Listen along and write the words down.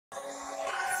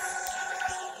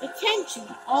Attention,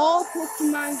 all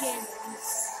Pokemon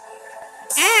gamers.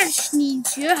 Ash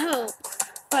needs your help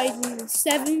fighting the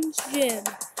 7th gym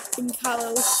in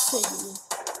Kalos City.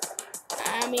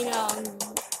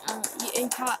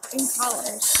 In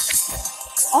Kalos.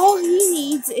 All he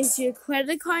needs is your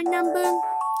credit card number,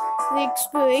 the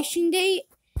expiration date,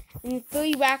 and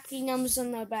 3 wacky numbers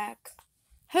on the back.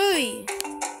 Hurry!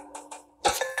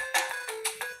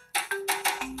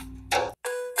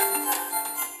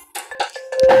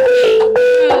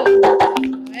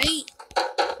 Right?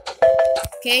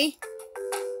 Okay.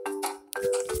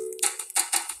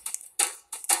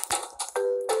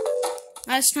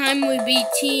 Last time we beat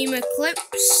Team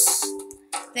Eclipse.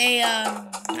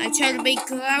 I tried to bait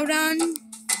Groudon,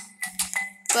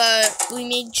 but we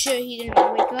made sure he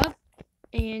didn't wake up.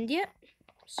 And yep,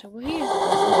 so we're here.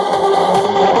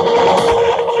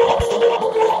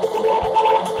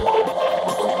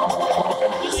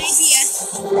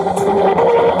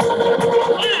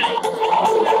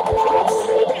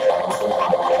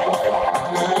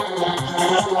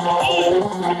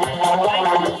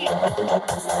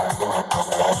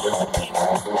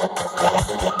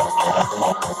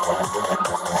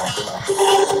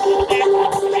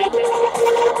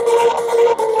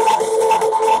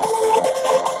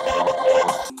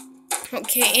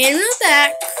 Okay, and we're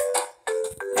back.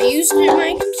 I used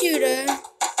my computer.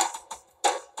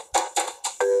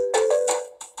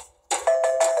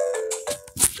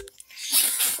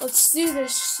 Let's do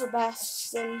this,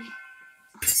 Sebastian.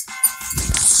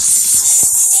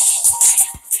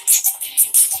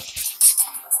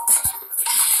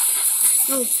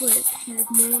 Oh, flip.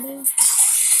 Magnetic.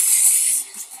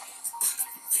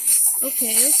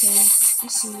 Okay. I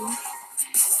see you.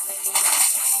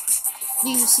 Do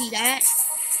you see that?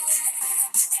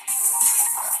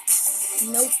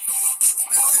 Nope.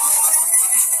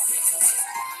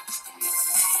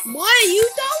 What are you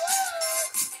doing?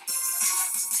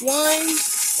 1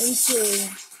 and 2.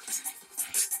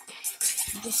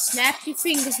 Just snap your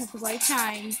fingers at the right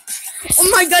time. Oh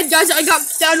my god, guys, I got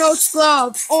Thanos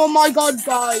glove. Oh my god,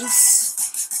 guys.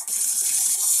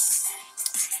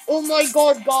 Oh my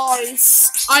god, guys.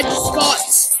 I just got...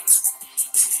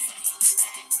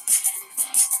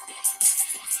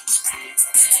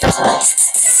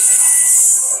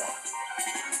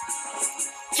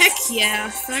 Heck yeah,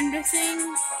 thunder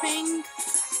thing.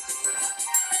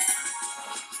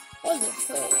 What the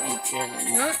fuck?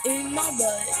 Not in my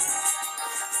butt.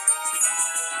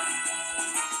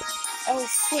 Oh,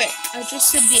 frick. I just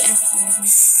said the F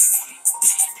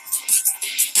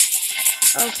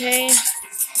word. Okay.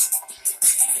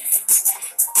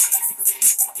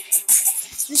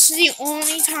 This is the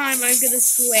only time I'm gonna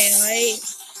swear, right?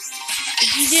 If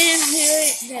you didn't hear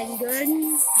it, then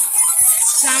good.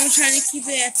 So I'm trying to keep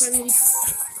it a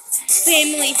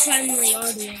family-friendly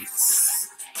audience.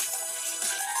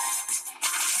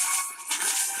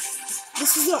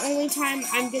 This is the only time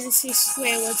I'm gonna say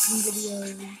swear words in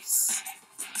videos.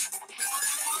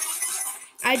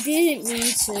 I didn't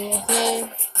mean to, okay?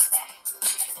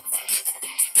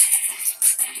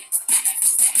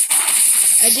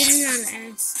 I did it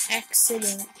on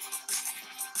accident.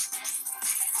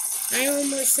 I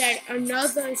almost said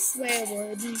another swear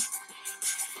word.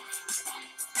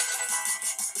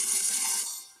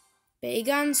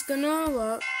 Bagon's gonna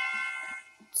erupt.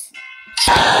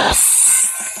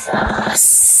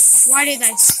 Why did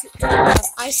I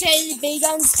said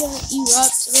Bagon's gonna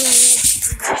erupt.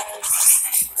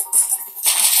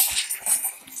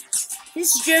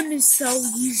 This gym is so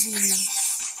easy.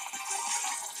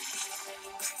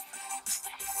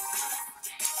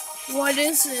 What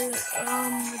is it?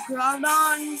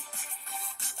 Groudon?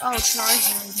 Oh,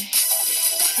 Charizard.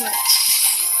 What?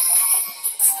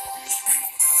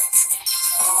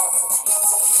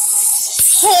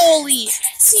 Holy!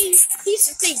 See, here's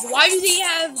the thing. Why do they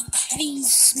have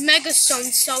these Mega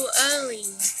Stones so early?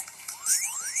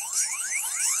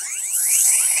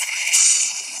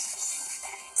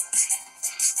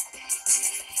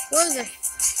 What the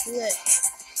flip?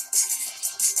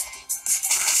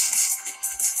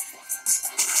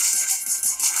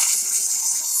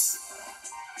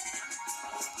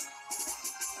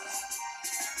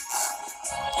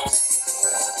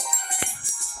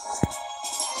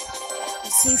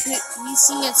 We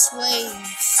see its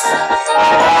waves.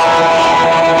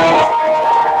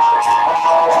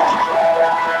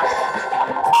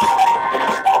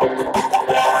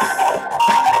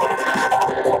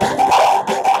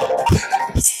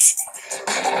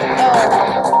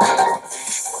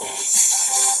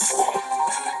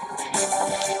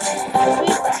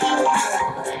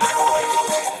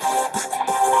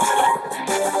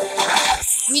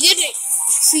 We did it!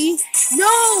 See? No!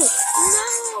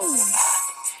 No!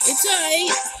 It's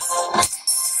alright.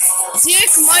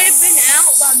 Zerk might have been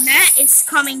out, but Matt is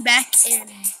coming back in.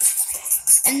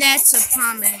 And that's a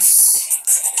promise.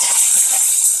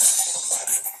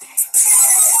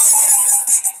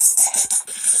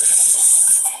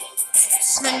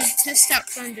 Just gonna test out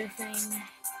Thunder thing.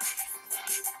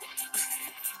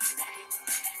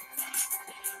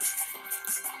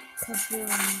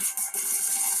 Kaboom.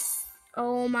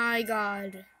 Oh my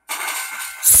god.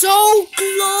 So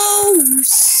close!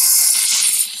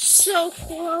 So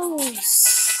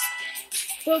close.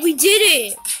 But we did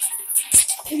it!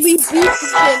 We beat the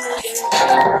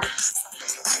generator.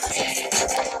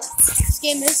 This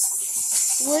game is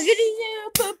wiggity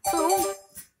boom.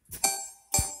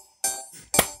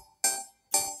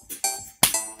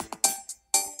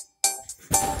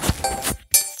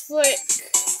 Frick.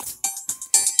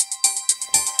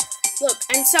 Look,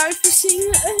 I'm sorry for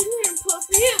saying an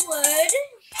inappropriate word.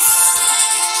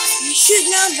 You should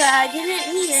know that I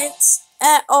didn't mean it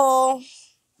at all.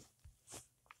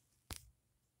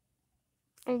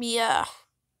 Yeah.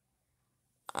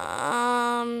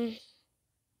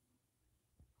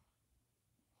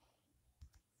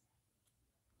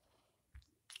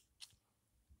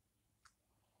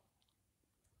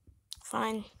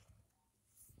 Fine.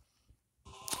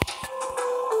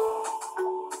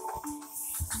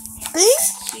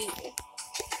 Thank you.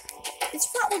 It's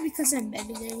probably because I'm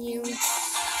better than you.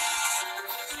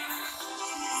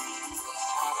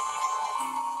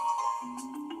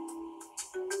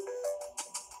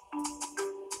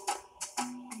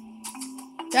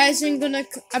 Guys, I'm gonna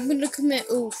commit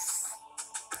oof.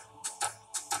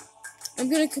 I'm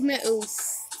gonna commit oof.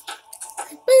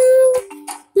 Boo!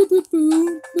 Boo boo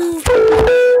boo boo.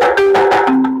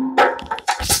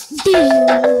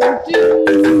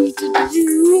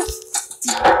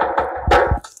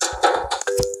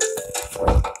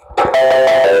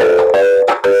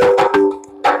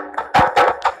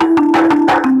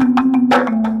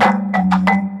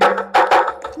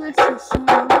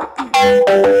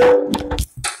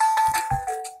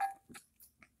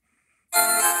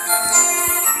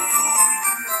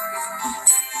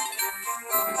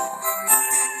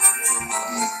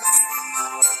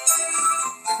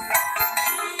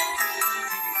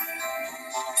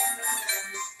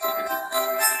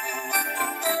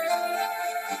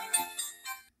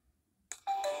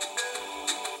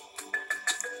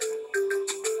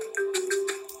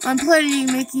 I'm planning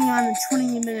on making on a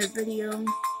 20-minute video.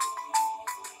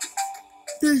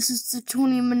 This is the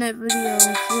 20-minute video,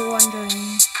 if you're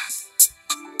wondering.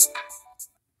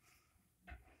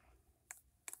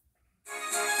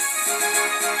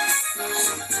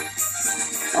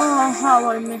 Oh,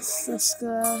 how I miss this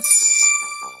grass.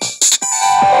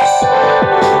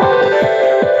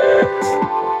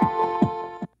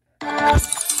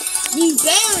 You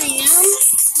barely am.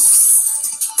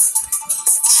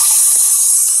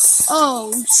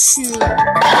 Oh, shoot.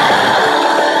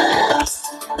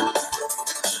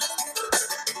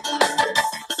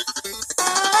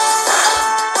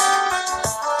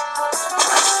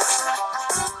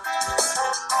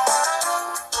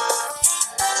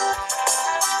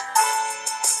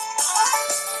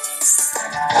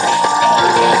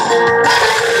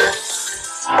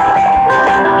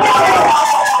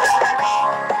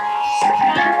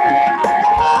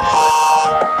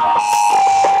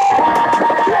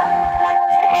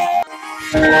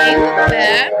 Okay, we're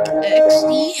back.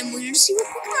 XD, and we're gonna see what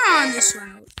we got on this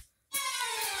route.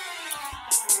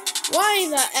 Why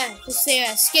the F is there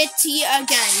a skitty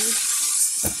again?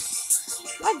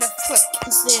 Why the frick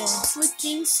is there a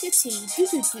freaking skitty?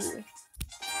 Doo-doo-doo.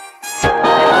 I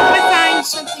find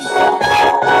something good.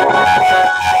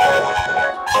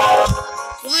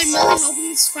 Well, I'm really hoping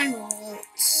this find walls.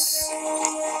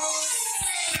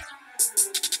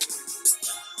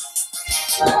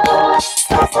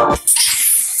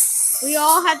 We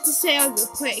all have to say our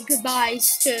quick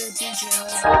goodbyes to BJ.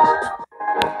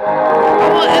 I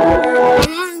want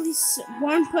at least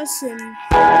one person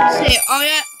say, oh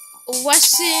yeah,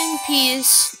 rest in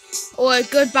peace, or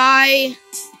goodbye,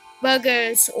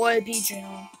 burgers, or BJ.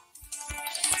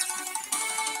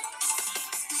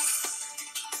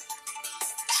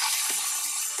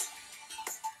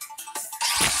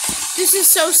 This is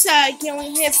so sad, I can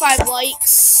only hit 5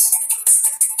 likes.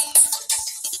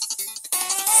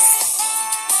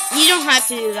 You don't have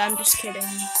to do that, I'm just kidding.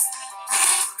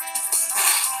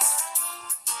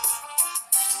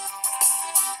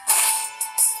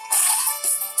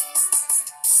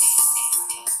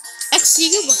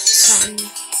 XD, good luck, son.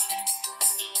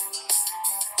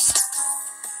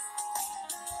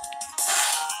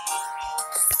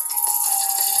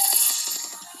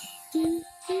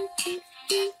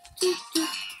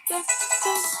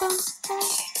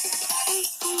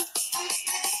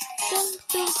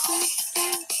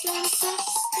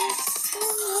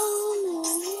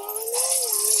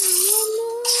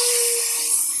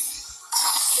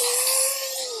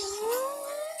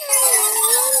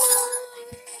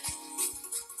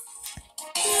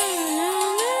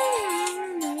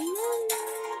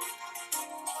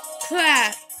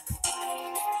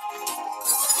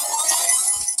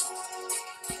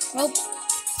 Oh.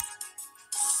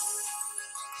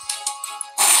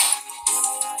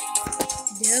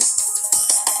 Yep.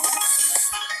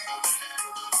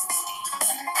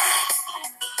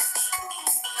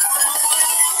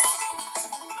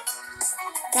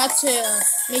 Got to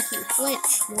make you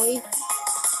flinch, boy.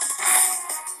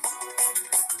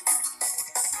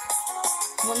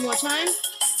 One more time.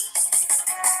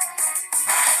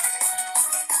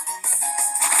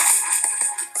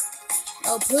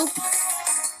 Oh, poop.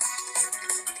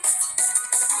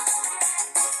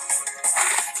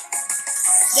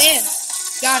 There.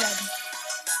 Got him.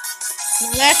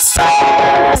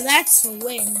 That's a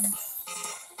win.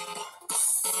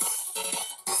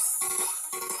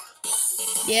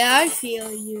 Yeah, I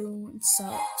feel you. It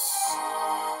sucks.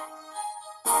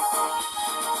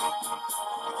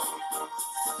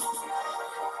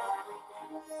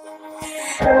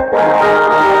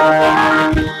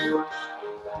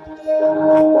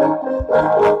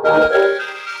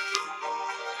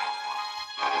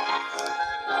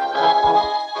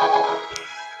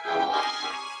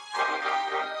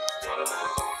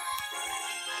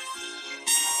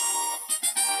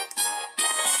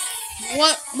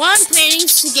 What I'm planning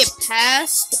is to get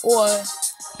past or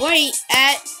right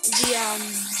at the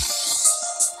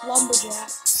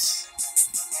lumberjacks.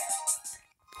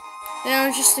 Then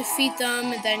I'll just defeat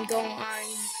them and then go on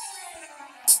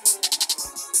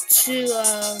to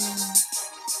a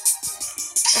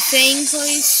thing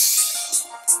place.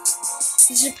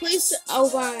 There's a place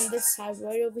over on this side,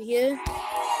 right over here.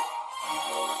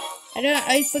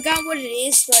 I forgot what it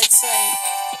is, but it's like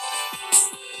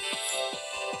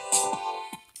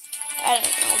I don't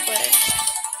know, but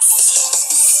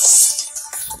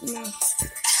no.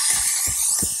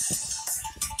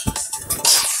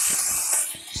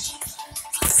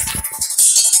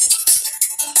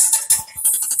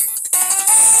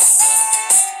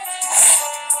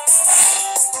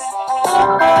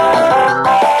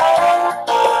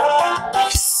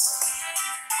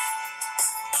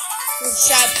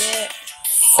 Shot it.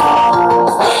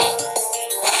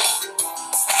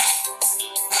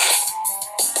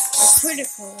 That's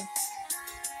critical.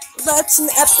 That's an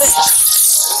epic.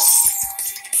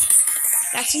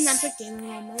 That's an epic game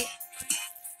moment.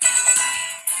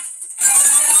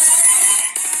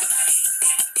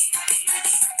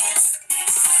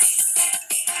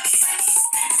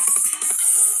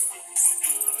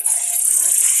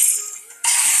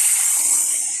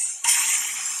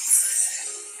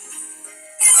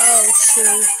 Oh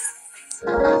shoot.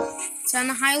 It's on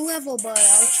a high level, but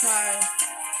I'll try.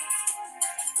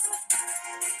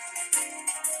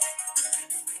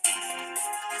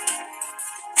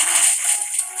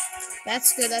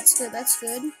 That's good, that's good, that's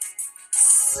good.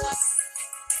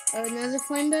 Oh, another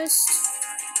flame burst.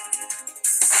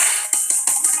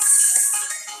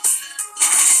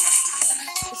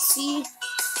 Let's see.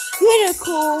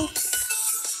 Critical.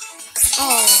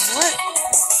 Oh, what?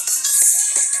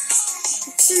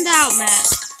 Send out, Matt.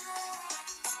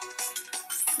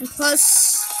 And plus,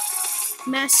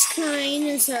 Masquerade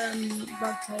is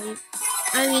bug type.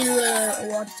 I mean,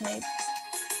 water type.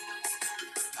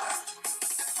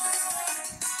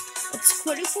 It's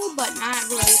critical, but not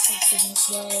really effective as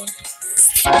well.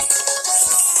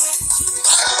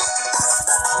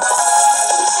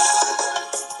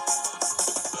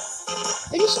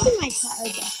 I just spin my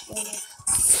card back later.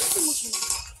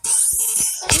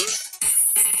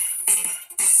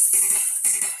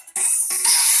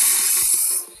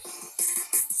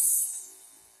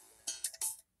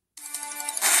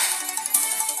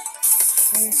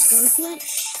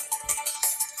 Flinch.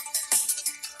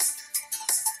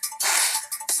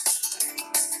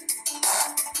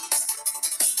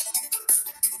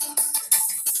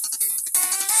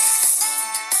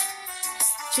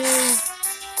 Two.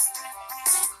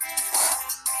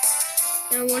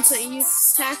 And once I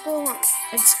use tackle,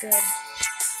 it's good.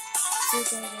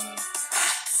 It's good.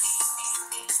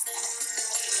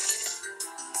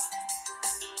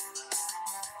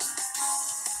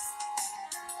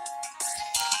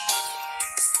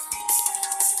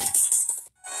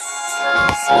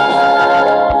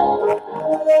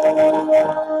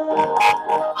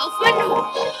 I'll find a way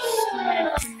when I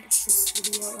finish this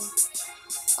video.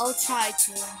 I'll try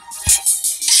to.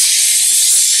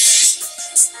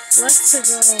 Let's go.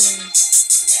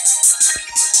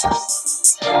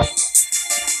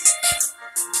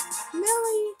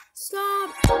 Millie, stop.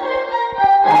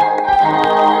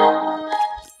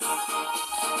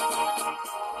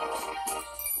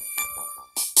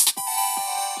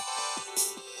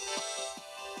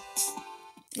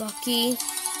 Lucky.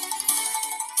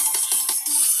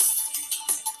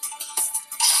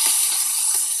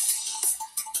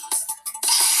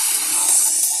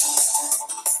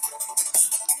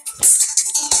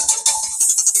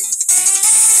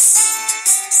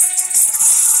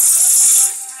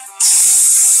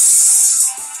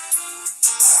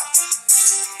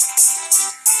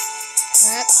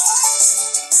 that.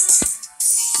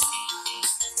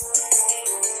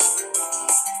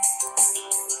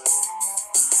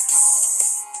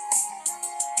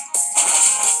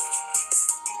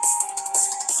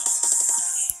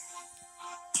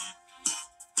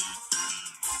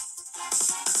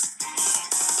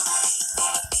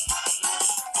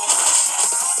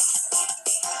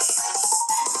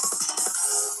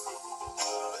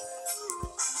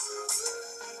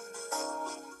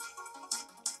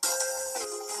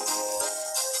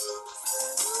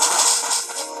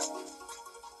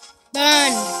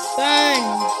 Burn! Burn!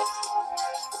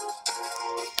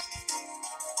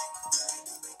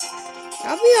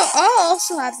 I'll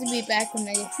also have to be back when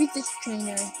I defeat this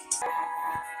trainer.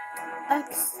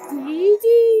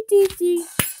 XDDDD.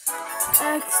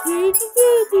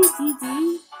 XDDDD.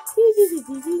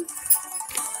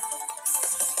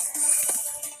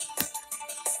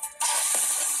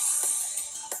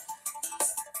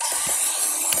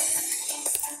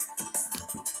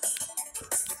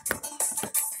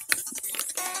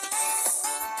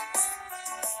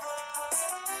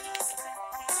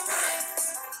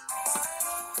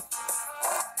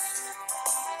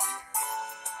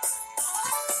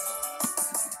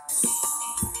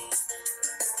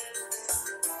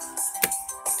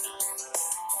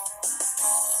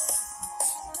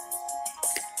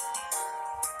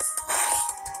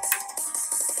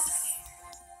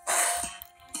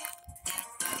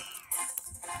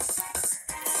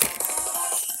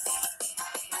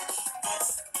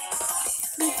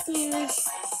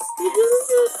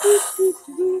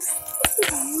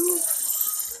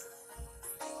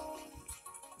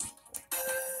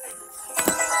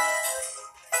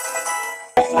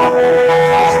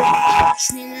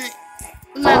 Trainer,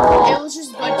 remember, it was just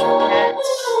a bunch of cats.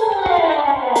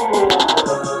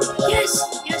 Yes,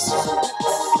 yes.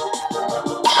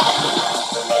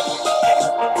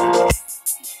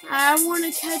 I want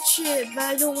to catch it, but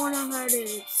I don't want to hurt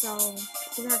it, so I'm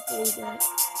gonna have to leave it.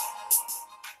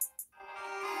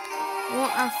 I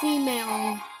want a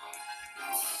female.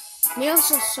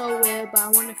 Males are so weird, but I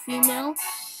want a female.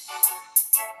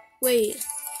 Wait.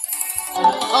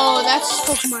 Oh, that's his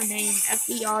Pokemon name.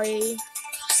 F-E-R-A.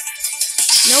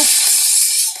 Nope.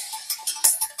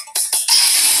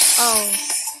 Oh.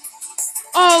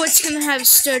 Oh, it's gonna have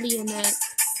Sturdy in it.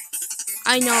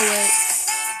 I know it.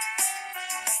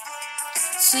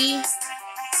 See?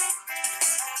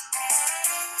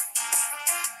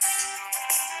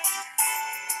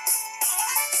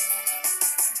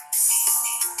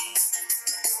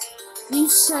 You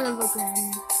son of a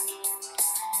gun.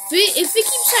 If it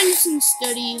keeps on using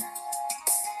Sturdy,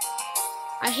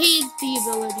 I hate the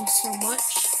ability so much.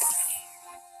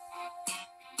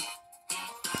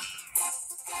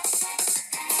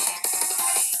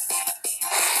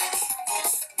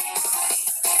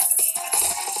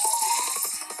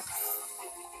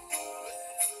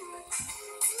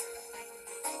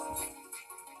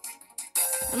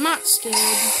 I'm not scared.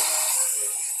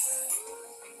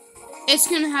 It's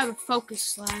gonna have a Focus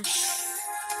Slash.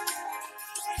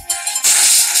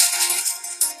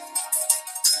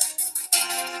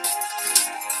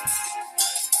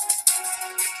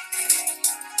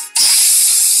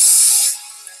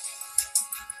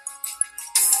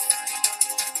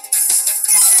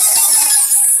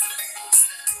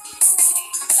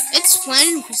 It's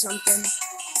planning for something.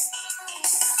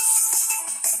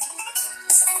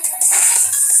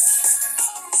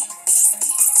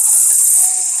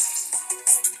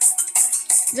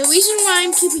 The reason why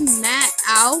I'm keeping Matt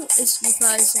out is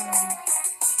because,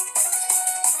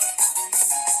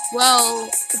 well,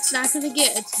 it's not gonna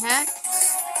get attacked.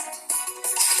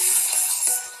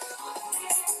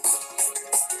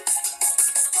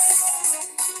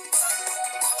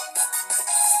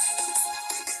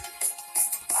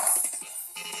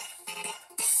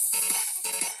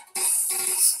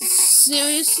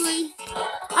 Seriously?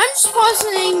 I'm just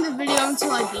pausing the video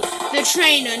until I beat the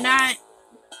trainer, not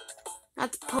the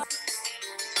Pokemon.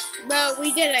 But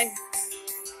we did it.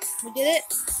 We did it.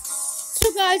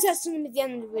 So guys, that's gonna be the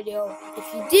end of the video.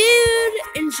 If you did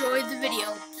enjoy the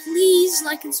video, please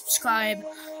like and subscribe.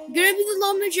 I'm gonna be the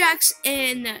Lumberjacks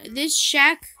in this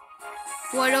shack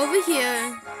right over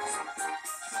here.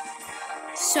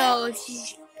 So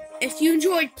if you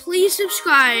enjoyed, please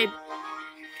subscribe.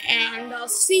 And I'll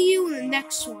see you in the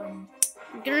next one.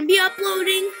 I'm gonna be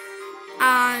uploading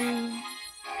on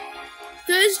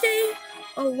Thursday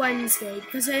or Wednesday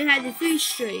because I had the 3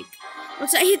 streak.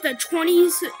 Once I hit the 20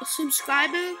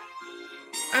 subscriber,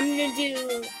 I'm gonna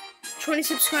do 20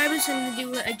 subscribers. I'm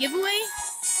gonna do a giveaway.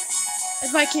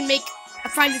 If I can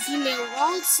find a female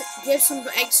waltz, give some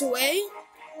eggs away.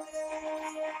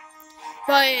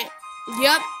 But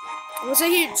Yep. Once I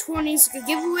hit 20, it's like a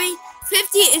giveaway.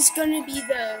 50 is gonna be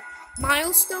the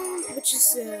milestone, which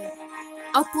is the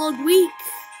upload week,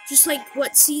 just like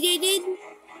what C-Day did.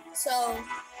 So,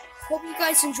 hope you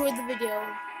guys enjoyed the video.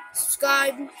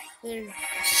 Subscribe, and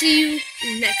see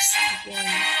you next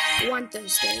one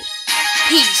Thursday.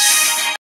 Peace.